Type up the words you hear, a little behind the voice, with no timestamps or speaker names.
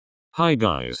Hi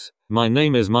guys, my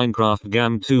name is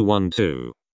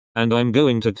MinecraftGam212. And I'm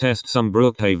going to test some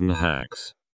Brookhaven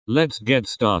hacks. Let's get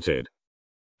started.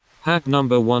 Hack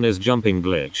number 1 is jumping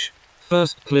glitch.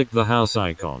 First click the house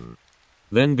icon.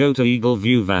 Then go to Eagle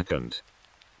View Vacant.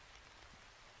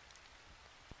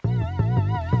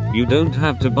 You don't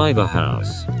have to buy the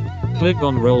house. Click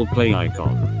on roleplay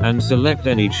icon, and select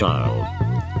any child.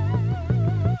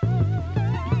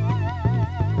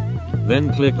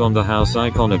 Then click on the house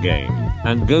icon again,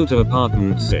 and go to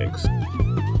apartment 6.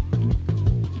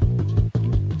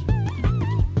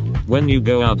 When you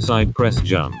go outside, press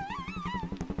jump.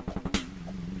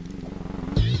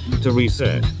 To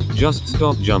reset, just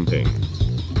stop jumping.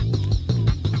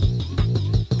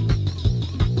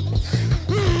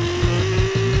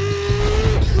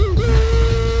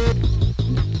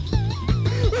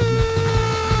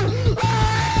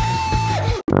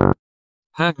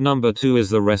 Hack number 2 is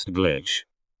the rest glitch.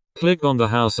 Click on the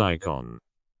house icon.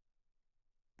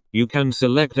 You can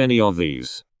select any of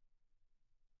these.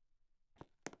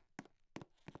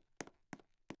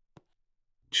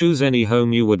 Choose any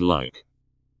home you would like.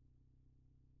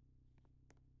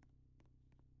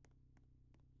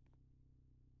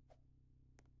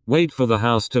 Wait for the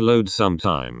house to load some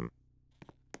time.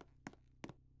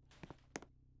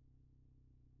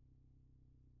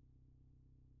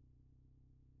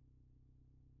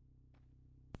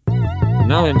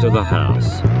 Now enter the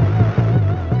house.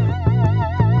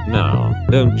 Now,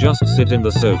 don't just sit in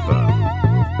the sofa.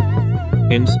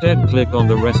 Instead, click on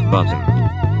the rest button.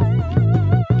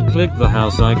 Click the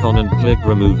house icon and click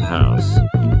remove house.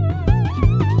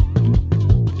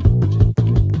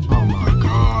 Oh my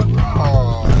god, bro.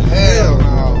 Oh, hell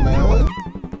no,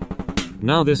 man.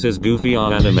 Now this is goofy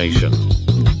R animation.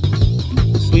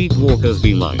 Sleepwalkers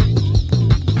be like.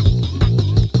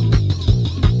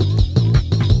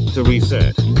 To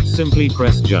reset, simply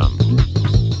press jump.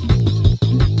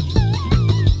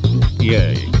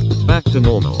 Yay. Back to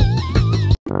normal.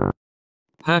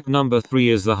 Hack number 3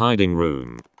 is the hiding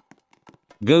room.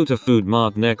 Go to Food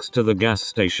Mart next to the gas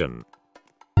station.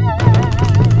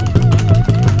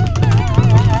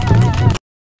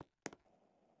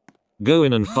 Go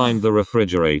in and find the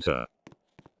refrigerator.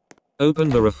 Open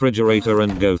the refrigerator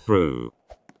and go through.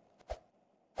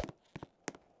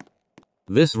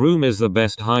 This room is the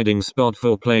best hiding spot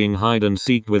for playing hide and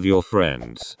seek with your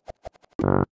friends.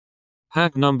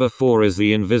 Hack number 4 is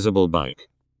the invisible bike.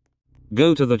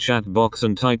 Go to the chat box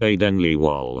and type a Denley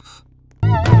Wolf.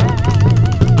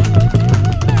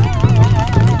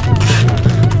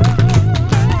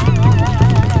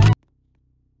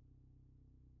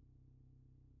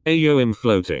 Ayo, I'm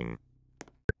floating.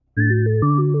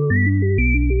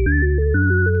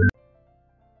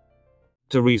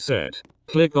 To reset,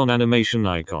 click on animation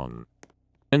icon.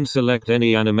 Then select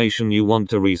any animation you want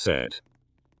to reset.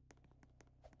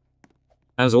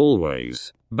 As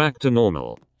always, back to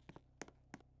normal.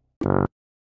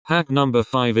 Hack number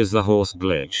 5 is the horse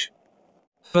glitch.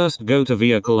 First go to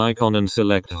vehicle icon and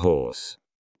select horse.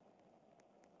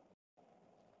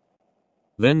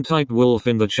 Then type wolf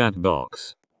in the chat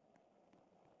box.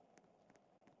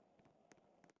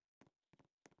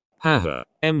 Haha,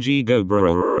 MG go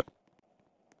bro.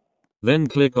 Then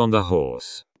click on the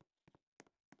horse.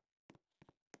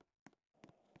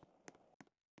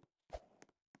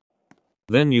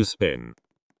 Then you spin.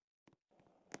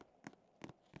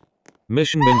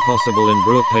 Mission impossible in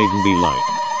Brookhaven be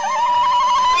like.